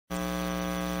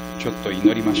ちょっと祈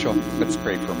りましょう。Let's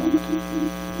pray for a moment.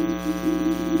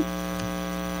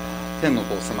 天のお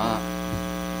父様、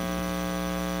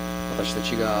私た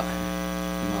ちが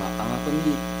今あなた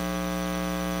に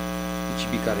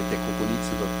導かれてここに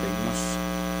集っています。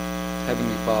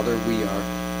Heavenly Father, we are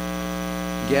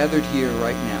gathered here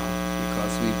right now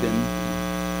because we've been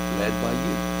led by you.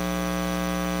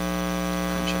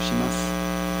 感謝します。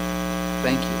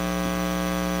Thank you.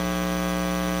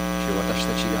 主よ、私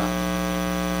たちが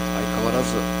相変わら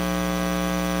ず弱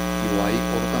い愚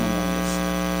かなものです。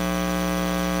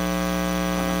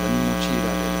あなたに用いら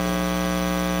れる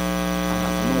あな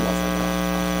たの技があ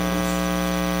ります。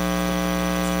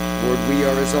Lord, we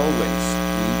are as always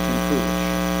weak and foolish,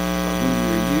 but when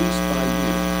we are used by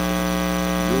you,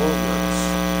 your words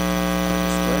are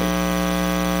displayed.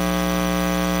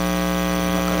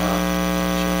 今から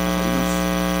私は語ります。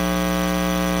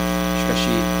しかし、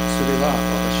それは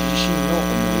私自身の思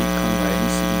い考え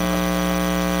に過ぎなかった。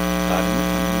誰のた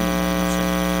めにもなりません。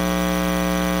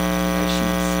お願いしま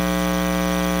す。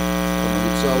この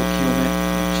器を清め、用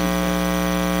いて、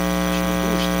私を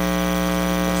通してく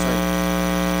ださい。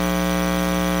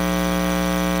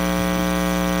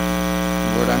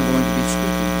Lord, I'm going to be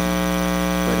speaking,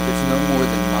 but if it's no more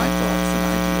than my thoughts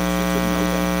and ideas, it's of no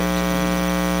benefit to me.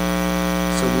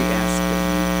 So we ask that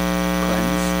you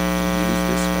cleanse and use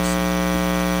this vessel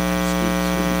and speak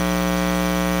through me.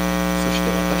 そし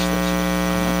て私たちが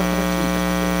あなたから聞いた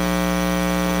ことを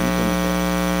認めて、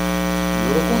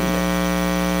喜んで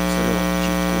それを実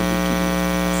行できるよう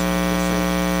になさってください。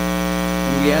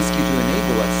And we ask you to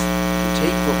enable us to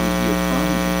take what we hear from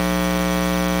you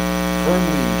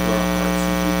firmly into our hearts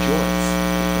and rejoice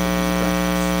with your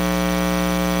presence.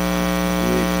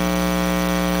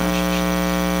 感謝して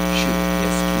主イエ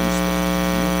ス・キリストの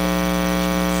皆にお願い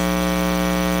します。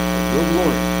For your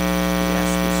glory, we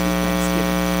ask this with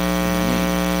thanksgiving in the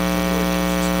name of the Lord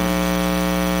Jesus Christ.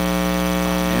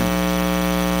 Amen.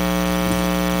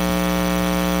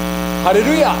 ハレ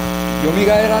ルヤ、よみ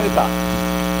がえられた。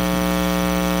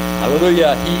ハレル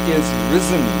ヤ、He is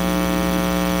risen.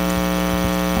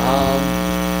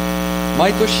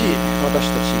 毎年私たち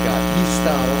がイースタ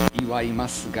ーを祝いま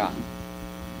すが、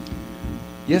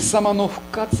イエス様の復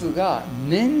活が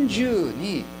年中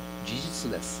に事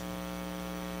実です。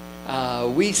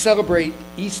We celebrate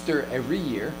Easter every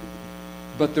year,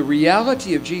 but the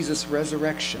reality of Jesus'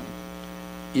 resurrection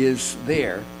is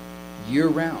there year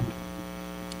round.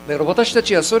 だから私た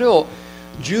ちはそれを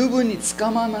十分につ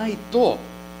かまないと、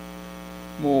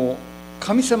もう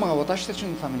神様が私たち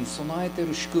のために備えてい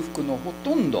る祝福のほ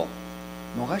とんど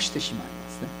逃してしまいま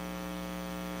すね。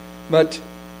But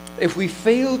if we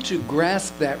fail to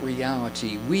grasp that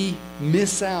reality, we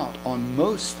miss out on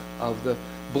most of the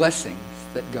blessings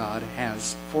that God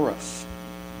has for us.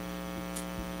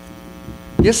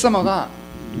 イエス様が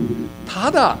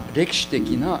ただ歴史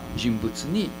的な人物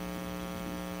に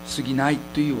過ぎない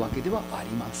というわけではあり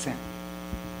ません。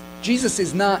Jesus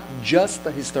is not just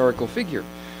a historical figure.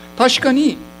 確か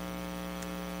に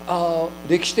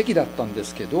歴史的だったんで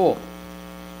すけど、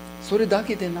それだ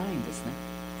けでないんですね。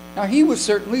Now, he was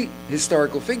certainly a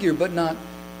historical figure, but not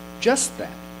just that.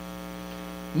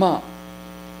 ま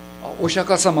あ、お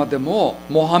釈迦様でも、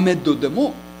モハメッドで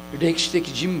も歴史的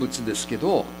人物ですけ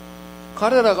ど、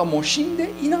彼らがもう死んで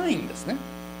いないんですね。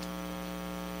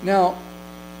Now,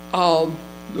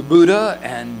 the Buddha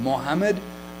and Muhammad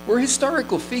were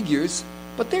historical figures,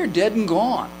 but they're dead and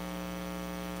gone.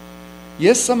 イ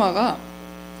エス様が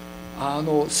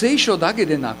聖書だけ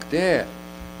でなくて、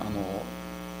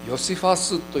ヨシファ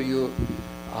スという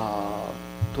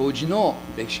当時の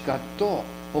歴史家と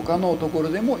他のところ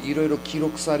でもいろいろ記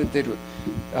録されている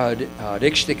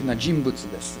歴史的な人物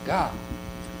ですが、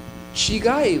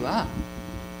違いは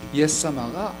イエス様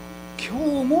が今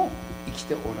日も生き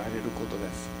ておられること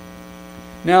です。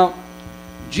Now,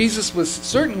 Jesus was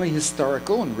certainly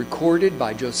historical and recorded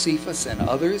by Josephus and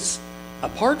others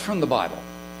apart from the Bible.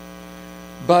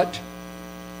 But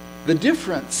the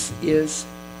difference is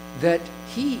that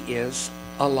he is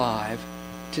alive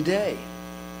today.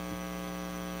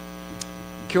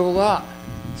 今日は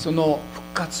その復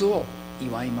活を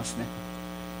祝いますね。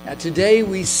Now, today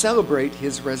we celebrate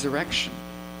his resurrection.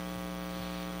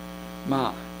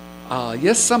 まあ、イ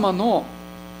エス様の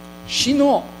死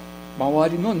の周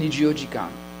りの24時間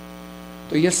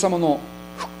とイエス様の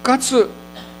復活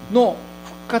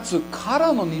か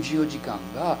らの24時間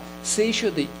が聖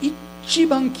書で一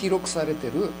番記録されて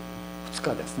いる2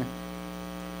日ですね。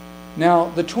Now,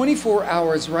 the 24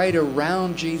 hours right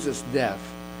around Jesus' death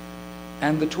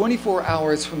and the 24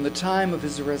 hours from the time of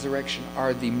his resurrection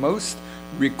are the most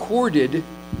recorded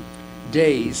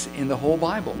days in the whole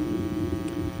Bible.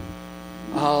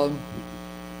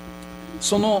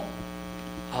 その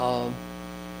2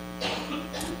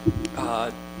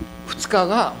日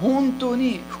が本当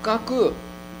に深く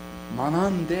学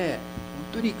んで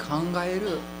本当に考え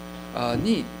る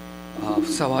に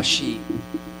ふさわしい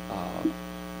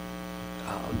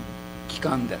期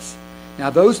間です。Now,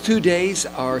 those 2 days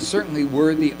are certainly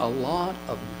worthy of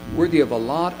a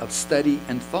lot of study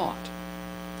and thought.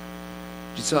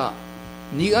 実は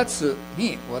2月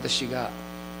に私が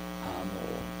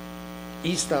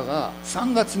イースターが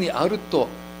3月にあると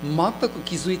全く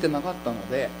気づいてなかったの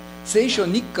で、聖書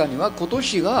日課には今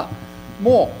年が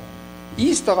もうイ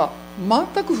ースターが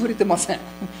全く触れてません。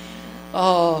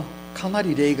かな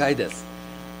り例外です。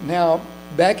Now,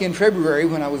 back in February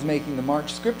when I was making the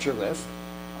March scripture list,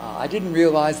 I didn't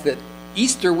realize that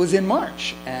Easter was in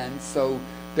March, and so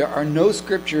there are no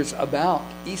scriptures about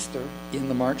Easter in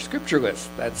the March scripture list.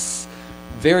 That's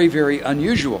very, very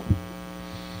unusual.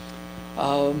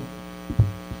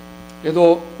 け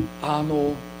ど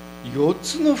4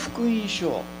つの福音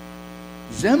書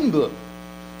全部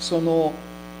その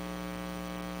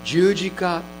十字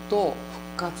架と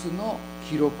復活の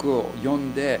記録を読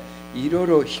んでいろい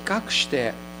ろ比較し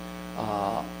て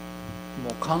も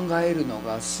う考えるの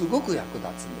がすごく役立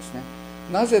つんですね。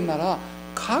なぜなら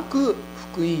各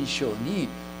福音書に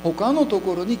他のと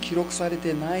ころに記録され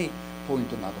てないポイン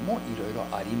トなどもいろいろ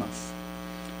あります。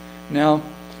Now,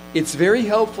 it's very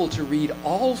helpful to read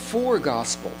all 4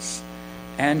 Gospels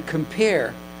and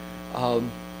compare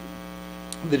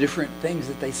the different things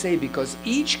that they say, because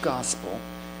each Gospel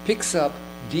picks up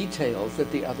details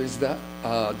that the others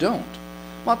don't.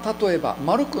 例えば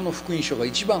マルコの福音書が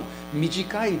一番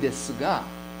短いですが、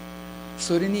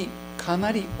それにか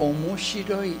なり面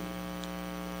白い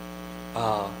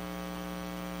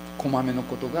細めの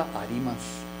ことがありま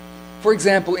す。For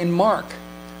example, in Mark,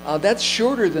 that's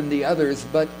shorter than the others,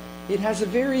 but it has a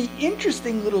very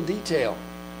interesting little detail.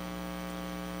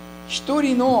 一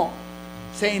人の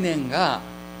青年が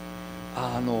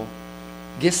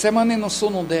ゲッセマネの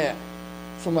園で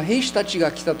その兵士たち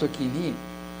が来た時に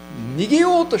逃げ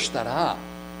ようとしたら、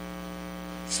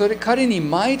彼に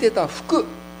巻いてた服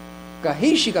が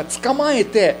兵士が捕まえ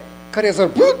て、彼がそれを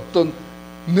ブッと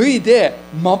脱いで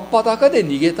真っ裸で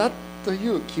逃げたとい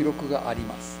う記録があり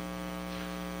ます。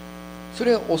そ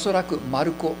れはおそらくマ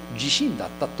ルコ自身だっ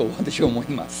たと私は思い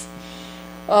ます。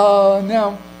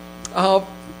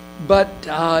But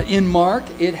in Mark,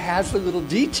 it has a little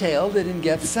detail that in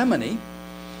Gethsemane,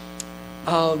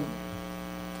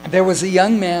 there was a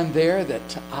young man there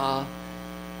that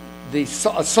a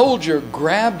soldier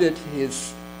grabbed at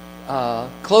his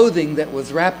clothing that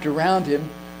was wrapped around him,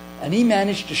 and he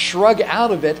managed to shrug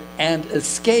out of it and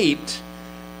escaped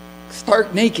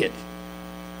stark naked.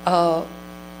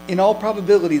 In all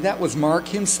probability, that was Mark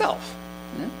himself.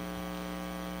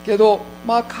 けど、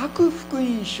各福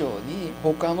音書に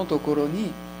他のところ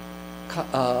に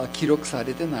記録さ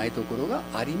れてないところが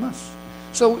あります。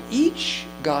So each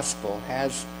gospel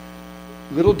has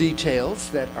little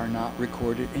details that are not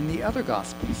recorded in the other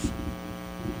gospels.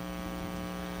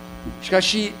 しか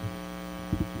し、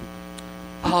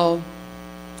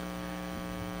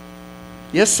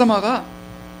イエス様が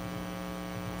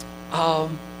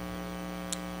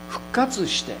復活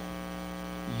して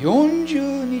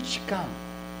40日間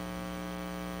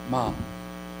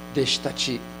弟子た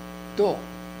ちと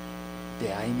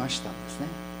出会いましたんですね。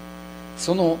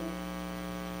その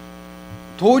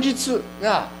当日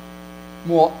が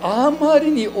もうあま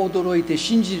りに驚いて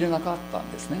信じれなかったん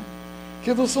ですね。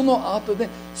けどその後で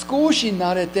少し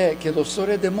慣れて、けどそ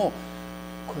れでも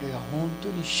これが本当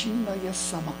に死んだイエ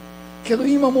ス様、けど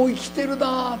今もう生きてる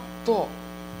なと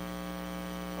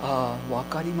分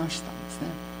かりましたんですね。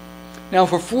Now,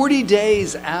 for 40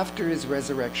 days after his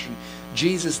resurrection,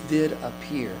 Jesus did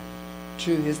appear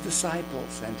to his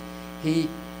disciples, and he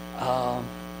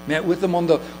met with them on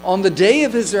the day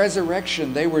of his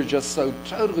resurrection. They were just so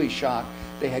totally shocked.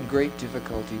 They had great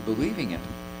difficulty believing it.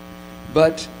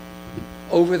 But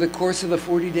over the course of the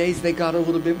 40 days, they got a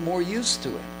little bit more used to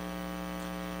it.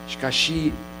 しか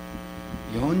し、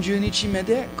40日目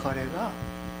で彼らの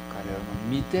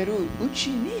見てるうち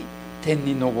に天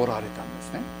に昇られたんで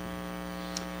すね。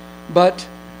But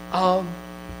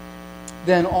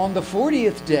then on the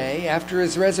 40th day after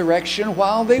his resurrection,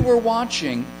 while they were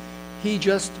watching, he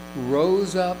just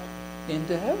rose up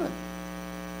into heaven.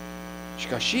 し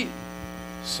かし、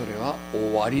それは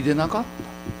終わりでなかっ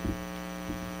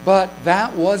た。But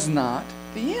that was not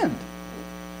the end.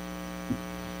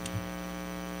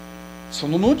 そ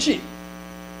の後、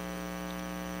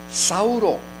サウ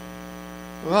ロ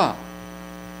は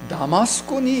ダマス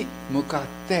コに向かっ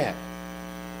て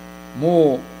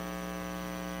もう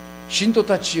信徒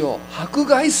たちを迫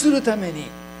害するために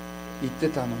言って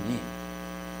たのに、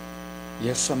イ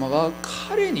エス様が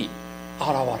彼に現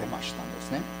れましたんで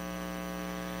すね。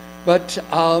But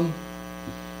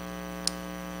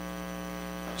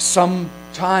some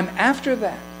time after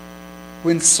that,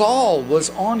 when Saul was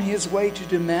on his way to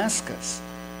Damascus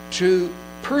to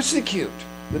persecute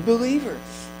the believers,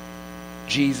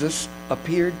 Jesus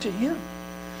appeared to him.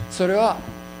 それは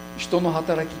人の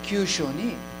働き9章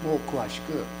にも詳し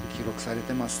く記録され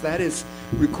ています。That is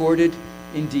recorded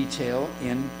in detail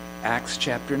in Acts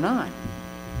chapter 9.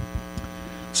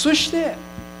 そして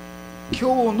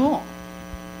今日の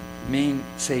メイン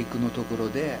聖句のところ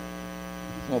で、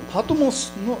パトモ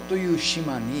スのという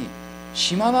島に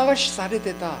島流しされ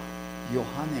てたヨ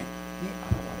ハネに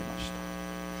現れまし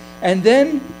た。And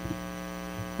then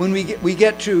when we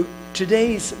get to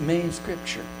today's main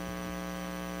scripture,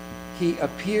 he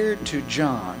appeared to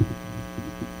John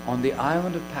on the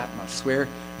island of Patmos, where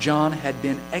John had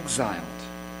been exiled.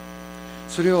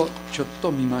 それをちょっ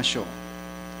と見ましょう。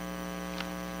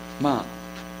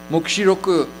黙示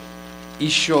録一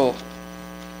章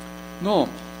の、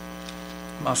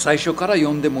最初から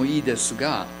読んでもいいです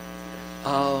が、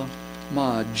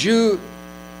17、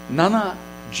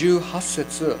18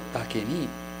節だけに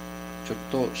ちょっ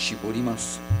と絞りま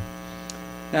す。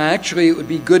Now, actually, it would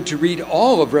be good to read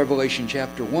all of Revelation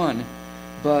chapter 1,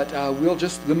 but we'll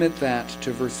just limit that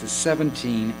to verses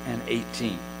 17 and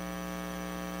 18.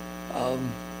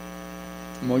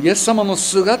 もうイエス様の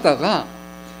姿が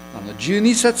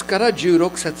12節から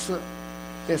16節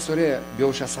でそれ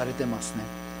描写されてますね。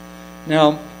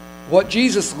Now, what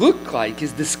Jesus looked like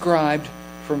is described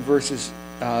from verses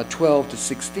 12 to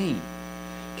 16.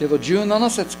 けど17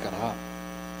節から、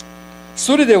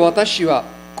それで私は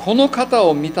この方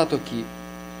を見たとき、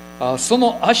そ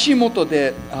の足元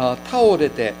で倒れ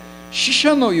て死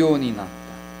者のようになった。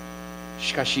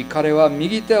しかし彼は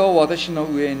右手を私の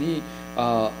上に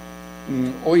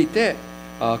置いて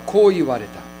こう言われ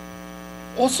た。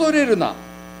恐れるな。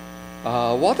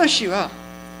私は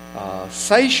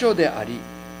最初であり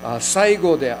最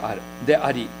後であ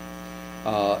り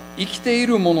生きてい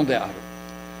るものである。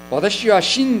私は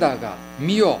死んだが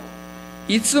見よ、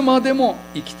いつまでも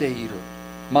生きている。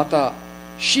また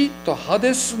死とハ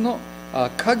デスの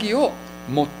鍵を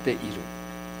持っている。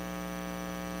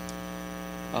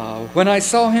When I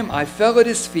saw him, I fell at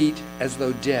his feet as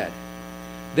though dead.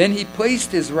 Then he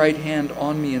placed his right hand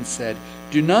on me and said,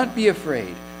 Do not be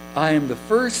afraid. I am the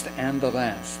first and the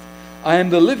last. I am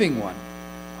the living one.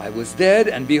 I was dead,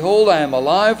 and behold, I am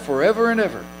alive forever and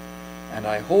ever. And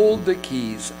I hold the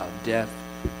keys of death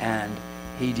and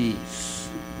Hades.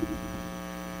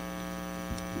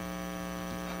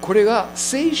 これが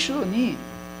聖書に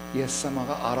イエス様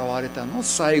が現れたの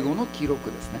最後の記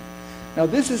録ですね。Now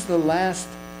this is the last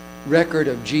record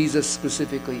of Jesus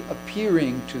specifically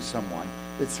appearing to someone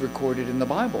that's recorded in the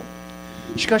Bible.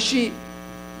 しかし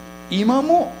今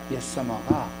もイエス様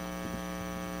が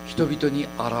人々に現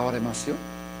れますよ。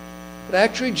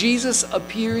But actually Jesus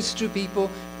appears to people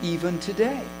even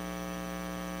today.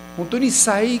 本当に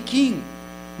最近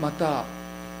また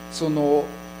その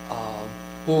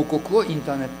報告をイン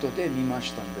ターネットで見ま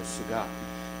したんですが、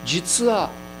実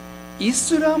はイ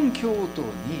スラム教徒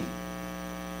に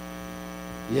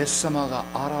イエス様が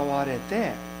現れ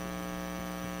て、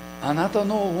あなた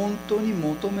の本当に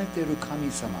求めている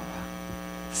神様が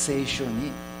聖書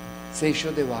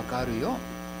でわかるよ、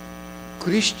ク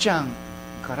リスチャン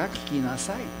から聞きな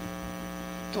さい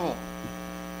と、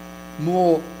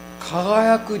もう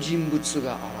輝く人物が現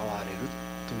れる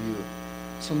という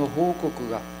その報告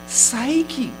が最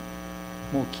近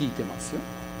もう聞いてますよ。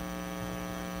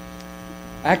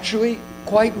Actually,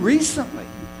 quite recently,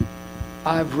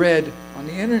 I've read on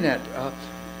the internet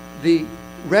the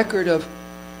record of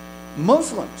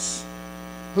Muslims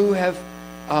who have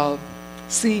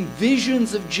seen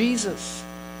visions of Jesus.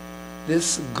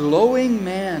 This glowing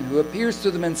man who appears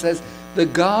to them and says, The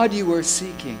God you are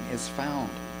seeking is found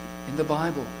in the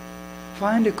Bible.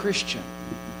 Find a Christian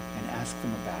and ask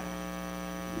them about it.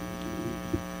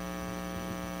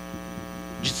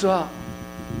 実は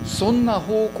そんな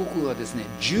報告がですね、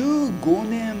15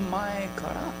年前か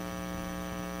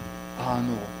ら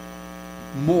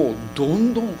もうど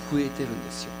んどん増えてるん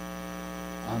ですよ。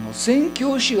宣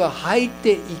教師が入っ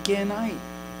ていけない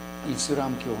イスラ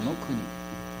ム教の国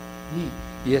に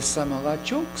イエス様が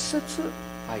直接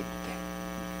入って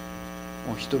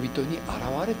もう人々に現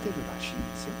れてるらしいん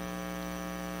ですよ。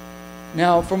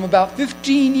Now, from about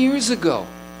 15 years ago,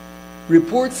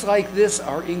 reports like this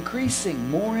are increasing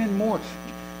more and more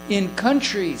in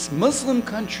countries, Muslim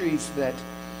countries that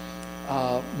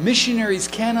missionaries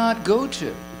cannot go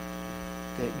to.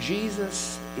 that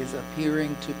Jesus is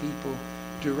appearing to people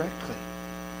directly.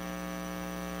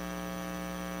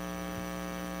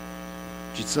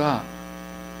 実は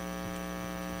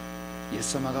イエ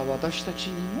ス様が私たち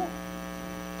にも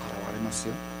現れます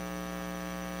よ。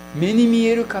目に見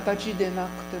える形でな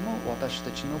くても私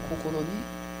たちの心に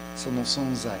その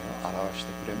存在を表し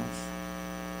てくれます。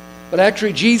But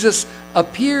actually Jesus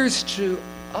appears to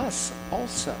us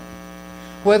also,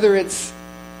 whether it's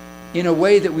in a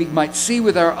way that we might see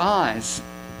with our eyes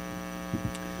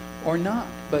or not,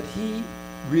 but He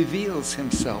reveals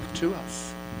Himself to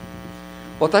us.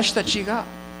 私たちが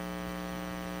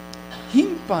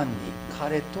頻繁に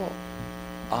彼と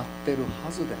会ってる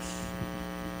はずです。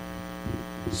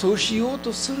そうしよう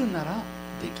とするなら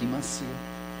できますよ。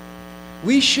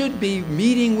We should be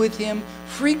meeting with Him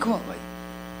frequently.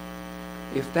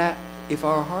 If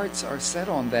our hearts are set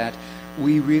on that,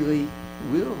 we really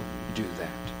will do that.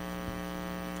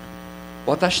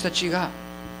 私たちが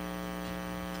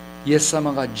イエス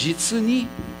様が実に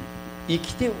生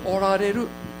きておられる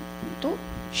と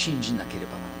信じなけれ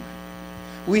ばならない。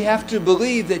We have to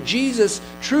believe that Jesus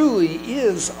truly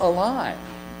is alive.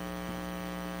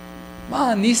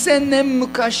 まあ2000年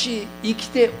昔生き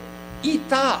てい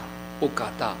たお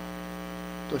方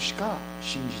としか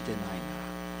信じてないなら、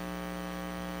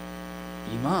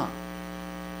今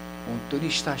本当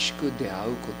に親しく出会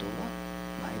うことは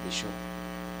ないでしょう。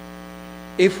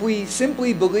If we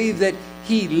simply believe that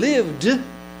He lived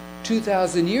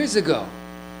 2,000 years ago,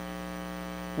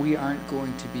 we aren't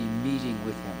going to be meeting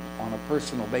with Him on a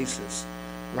personal basis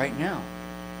right now.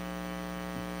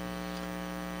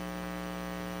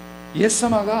 イエス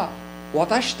様が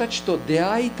私たちと出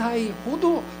会いたいほ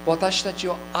ど私たち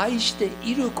を愛して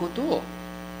いることを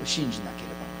信じなけれ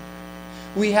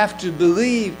ば。We have to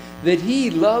believe that He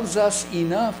loves us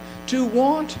enough to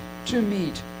want to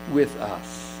meet with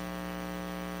us.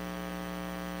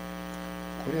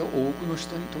 これは多くの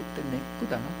人にとってネック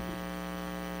だな。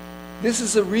This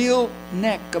is a real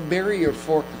neck, a barrier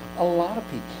for a lot of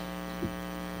people.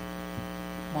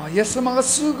 まあ、イエス様が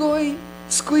すごい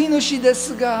救い主で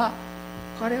すが、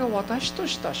彼が私と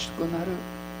親しくなる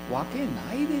わけ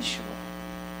ないでし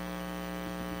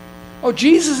ょう。Oh,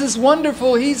 Jesus is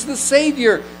wonderful. He's the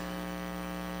Savior.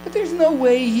 But there's no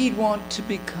way He'd want to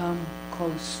become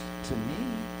close to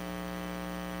me.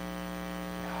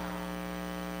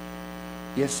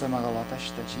 イエス様が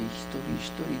私たち一人一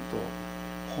人と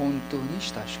本当に親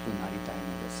しくなりたい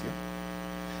のですよ。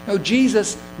No,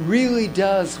 Jesus really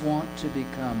does want to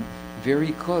become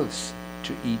very close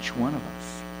to each one of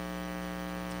us.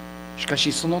 しか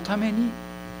しそのために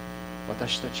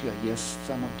私たちがイエス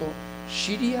様と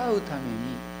知り合うために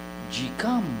時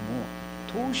間も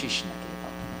投資しなければ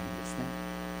な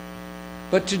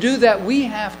らないんですね。But to do that, we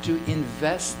have to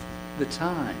invest the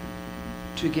time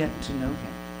to get to know Him.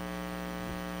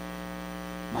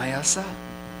 毎朝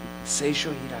聖書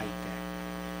を開い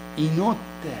て祈っ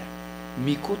て御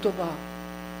言葉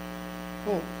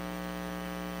を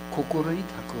心に蓄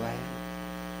え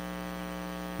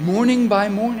る。Morning by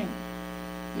morning,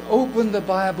 you open the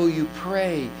Bible, you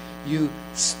pray, you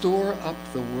store up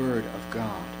the Word of God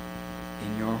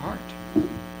in your heart.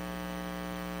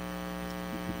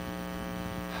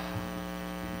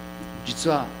 実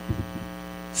は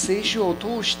聖書を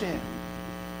通して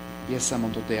イエス様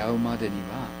と出会うまでに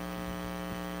は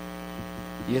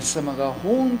イエス様が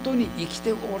本当に生き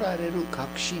ておられる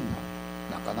確信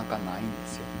がなかなかないんで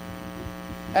すよ。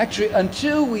Actually,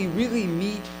 until we really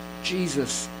meet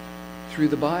Jesus through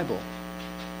the Bible,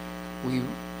 we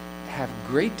have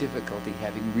great difficulty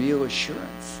having real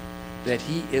assurance that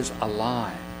He is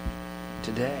alive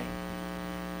today.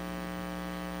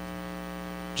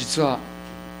 実は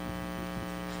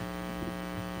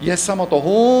イエス様と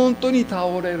本当に倒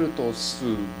れると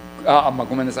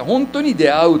ごめんなさい、本当に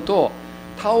出会うと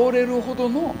倒れるほど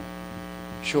の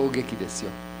衝撃です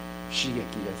よ。刺激で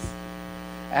す。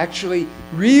Actually,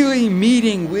 really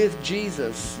meeting with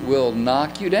Jesus will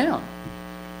knock you down.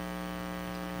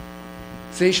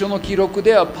 聖書の記録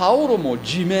ではパウロも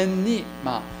地面に、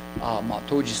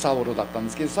当時サウロだったん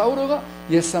ですけど、サウロが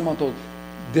イエス様と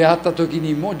出会った時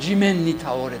にも地面に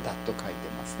倒れたと書いて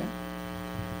ますね。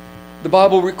The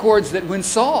Bible records that when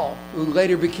Saul, who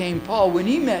later became Paul, when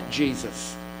he met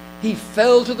Jesus, he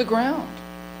fell to the ground.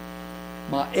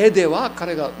 絵では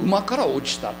彼が馬から落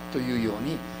ちたというよう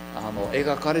に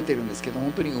描かれているんですけど、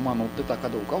本当に馬乗ってたか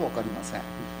どうかは分かりません。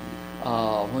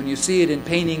When you see it in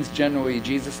paintings, generally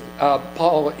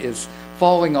Paul is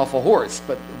falling off a horse,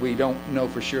 but we don't know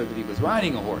for sure that he was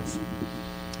riding a horse.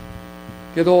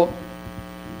 けど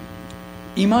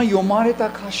今読まれた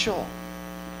箇所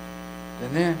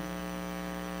でね、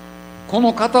こ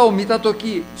の方を見たと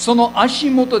き、その足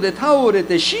元で倒れ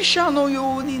て死者の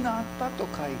ようになったと書い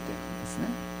てるんですね。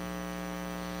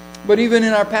But even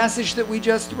in our passage that we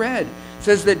just read, it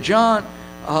says that John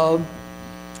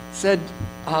said,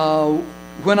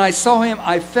 when I saw him,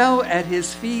 I fell at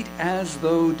his feet as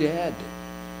though dead.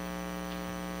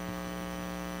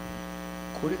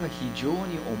 これが非常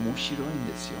に面白いん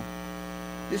ですよ。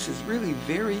This is really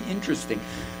very interesting.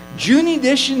 十二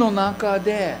弟子の中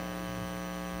で、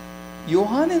ヨ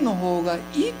ハネの方が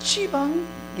一番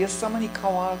イエス様に可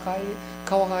愛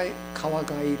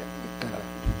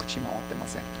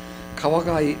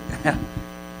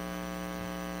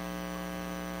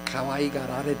が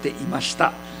られていまし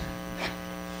た。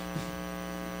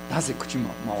なぜ口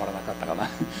も回らなかったかな。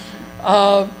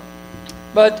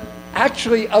But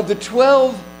actually, of the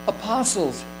 12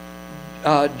 apostles,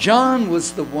 John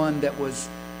was the one that was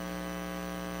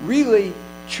really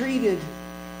treated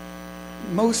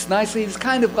most nicely. It's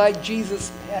kind of like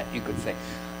Jesus' pet, you could say.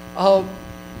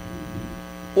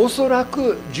 おそら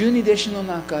く十二弟子の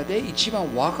中で一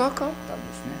番若かったんで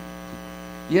すね。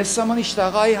イエス様に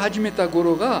従い始めた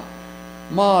頃が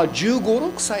まあ15、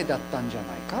16歳だったんじゃ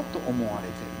ないかと思われて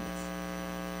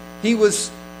いるんで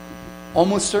す。He was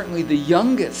almost certainly the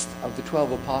youngest of the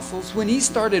 12 apostles. When he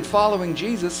started following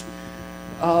Jesus,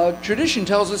 tradition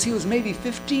tells us he was maybe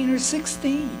 15 or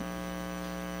 16.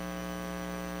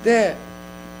 で、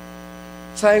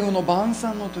最後の晩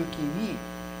餐の時に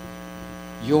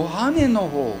ヨハネの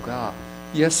方が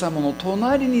イエス様の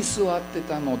隣に座って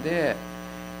たので、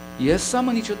イエス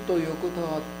様にちょっと横た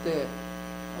わって、はい、イ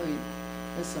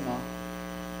エス様、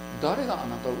誰があ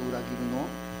なたを裏切るの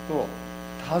と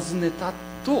尋ねた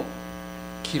と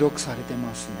記録されて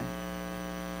ますね。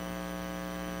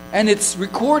And it's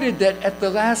recorded that at the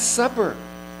Last Supper,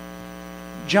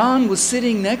 John was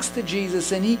sitting next to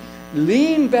Jesus and he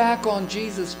leaned back on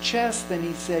Jesus' chest and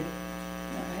he said,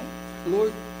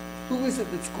 Lord, who is it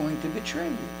that's going to betray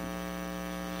you?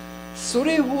 そ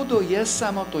れほどイエス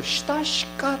様と親し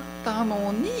かった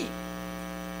のに、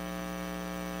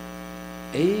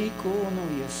栄光の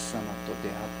イエス様と出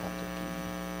会った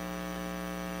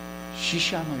時に死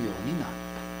者のようになった。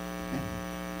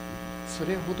そ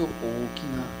れほど大き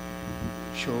な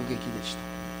衝撃でした。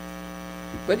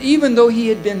But even though he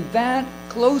had been that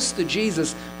close to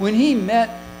Jesus, when he met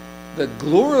the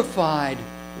glorified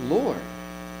Lord,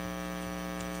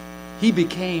 he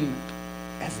became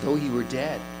as though he were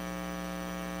dead.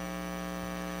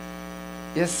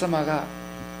 イエス様が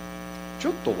ちょ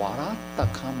っと笑った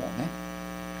かもね。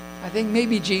I think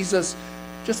maybe Jesus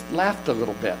just laughed a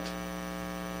little bit.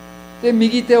 で、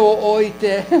右手を置い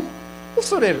て、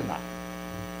恐れるな。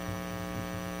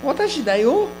私だ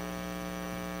よ。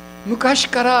昔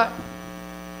から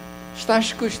親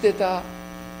しくしてた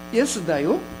イエスだ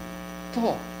よ。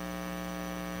と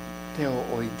手を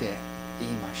置いて言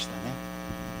いまし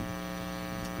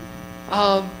た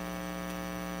ね。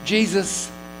Jesus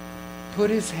put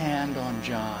his hand on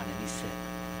John and he said,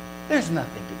 There's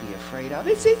nothing to be afraid of.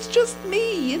 It's just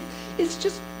me. It's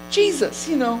just Jesus,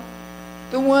 you know.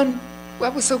 The one I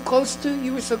was so close to,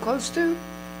 you were so close to.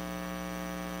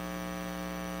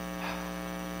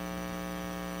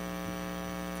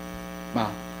 まあ、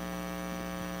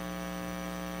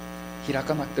開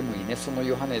かなくてもいいね。その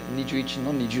ヨハネ21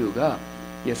の20が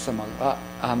イエス様が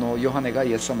ヨハネが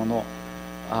イエス様の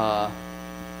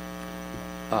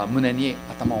胸に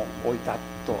頭を置いた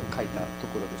と書いたと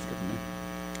ころですけどね。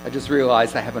I just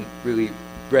realized I haven't really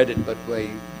read it, but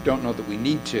I don't know that we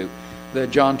need to. The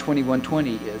John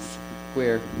 21:20 is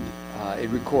where it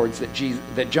records that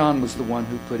John was the one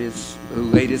who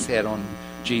laid his head on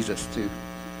Jesus to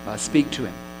speak to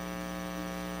him.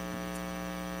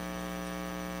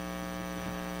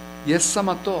 イエス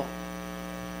様と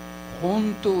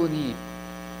本当に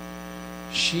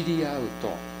知り合う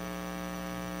と、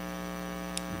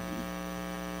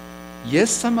イエ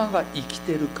ス様が生き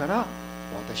てるから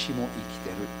私も生きて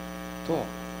ると分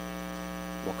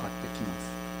かってきま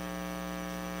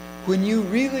す。When you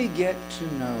really get to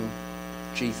know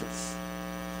Jesus,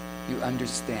 you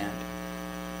understand,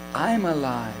 I'm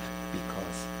alive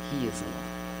because He is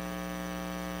alive.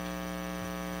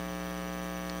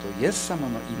 イエス様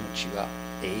の命は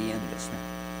永遠ですね。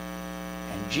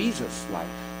And Jesus' life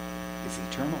is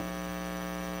eternal.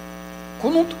 こ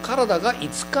の体がい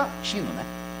つか死ぬね。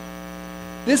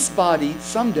This body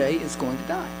someday is going to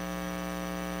die.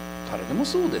 誰でも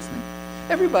そうですね。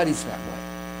Everybody's that way.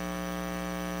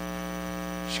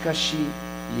 しかし、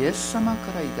イエス様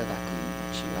からいただく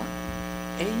命は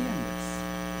永遠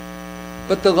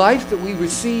です。But the life that we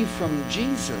receive from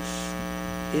Jesus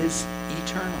is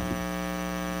eternal.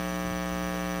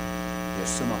 イエ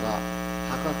ス様が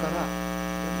墓から蘇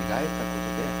ったこ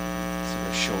とでそれ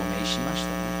を証明しました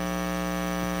ね。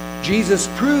Jesus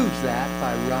proved that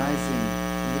by rising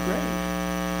from the grave.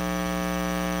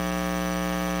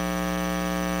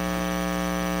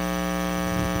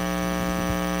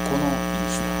 このイー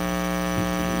スタ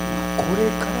ー、これ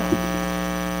から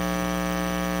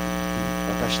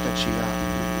私たちが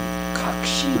確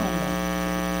信を持って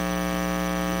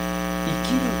生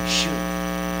きる主を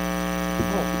一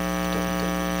人一人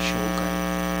紹介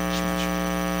しましょう。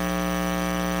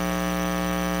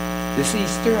This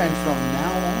Easter and from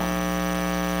now on,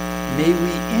 may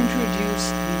we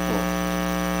introduce people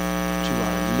to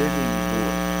our living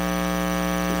Lord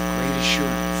with great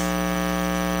assurance.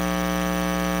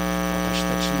 私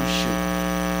たちの主、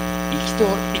生きてお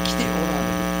られ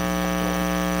ること、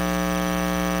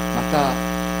また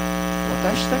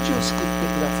私たちを救って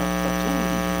くださった通り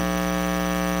に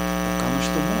他の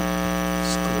人も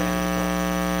救えると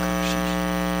確信した。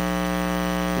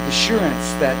With assurance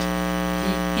that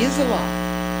He is alive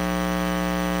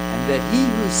and that He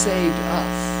who saved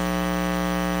us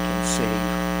can save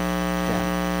them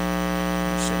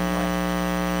in the same way.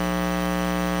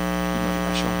 祈り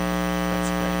ましょう。Let's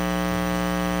pray.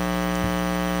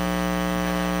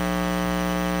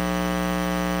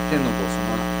 天のお父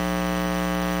様、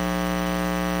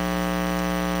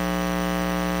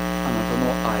あなたの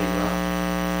愛は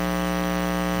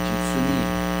実に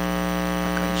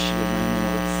計り知れないも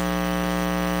のです。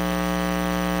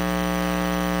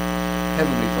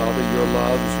Heavenly Father, your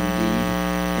love is indeed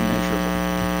immeasurable.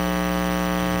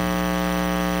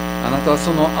 あなたはそ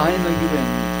の愛のゆえに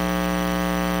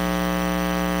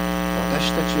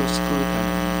私たちを救うた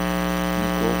めに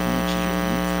御子をこの地上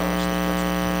に使わせてくださ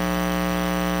った。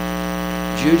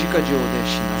十字架上で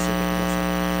死なせてくださっ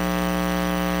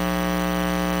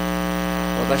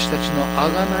た。私たちの贖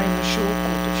いの証拠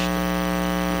として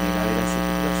蘇らせ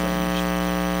てくださいました。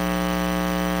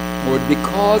Lord,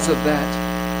 because of that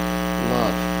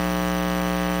love,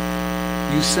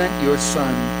 you sent your Son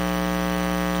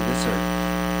to this earth.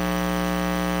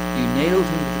 You nailed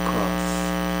him to the cross.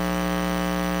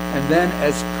 And then,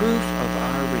 as proof of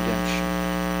our redemption,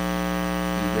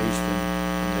 you raised him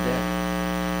from the dead.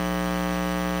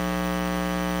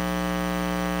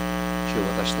 主よ、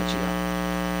私たちが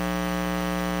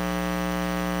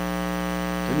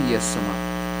本当にイエス様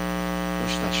お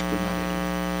親しくなれるよ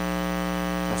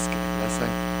う助けてください。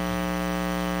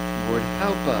Lord,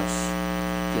 help us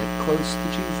get close to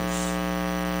Jesus.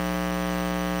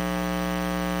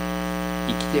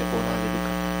 生きておられる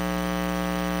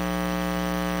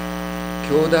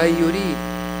方、兄弟より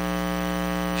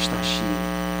親しい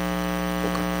お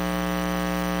方、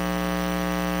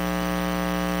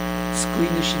救い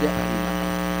主でありながら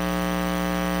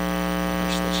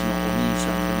私たちのお兄さ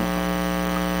んでもある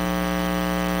お方。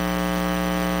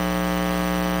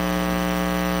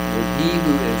Lord, He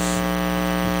who is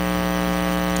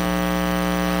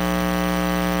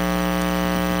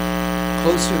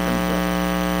closer than brother,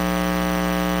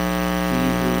 He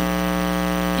who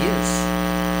is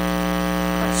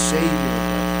our Savior of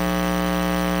life,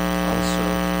 also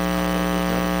our older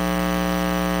brother.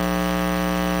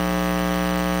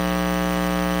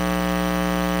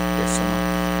 Yes, 様、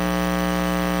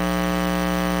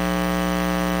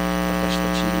私た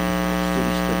ち一人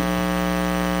一人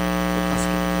を助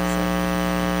けてください。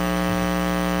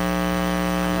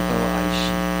あなたを愛し、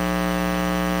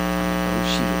あなたを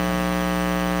知るために。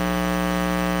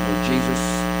Jesus,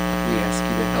 we ask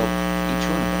you to help each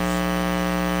one of us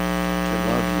to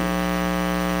love you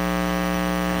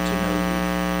and to know you.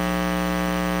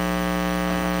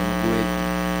 あなたのご栄光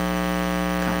に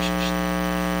感謝して、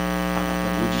あなた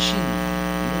ご自身の名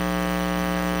前を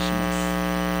お願いします。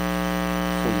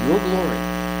For your glory,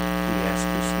 we ask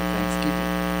this with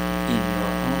thanksgiving in your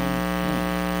own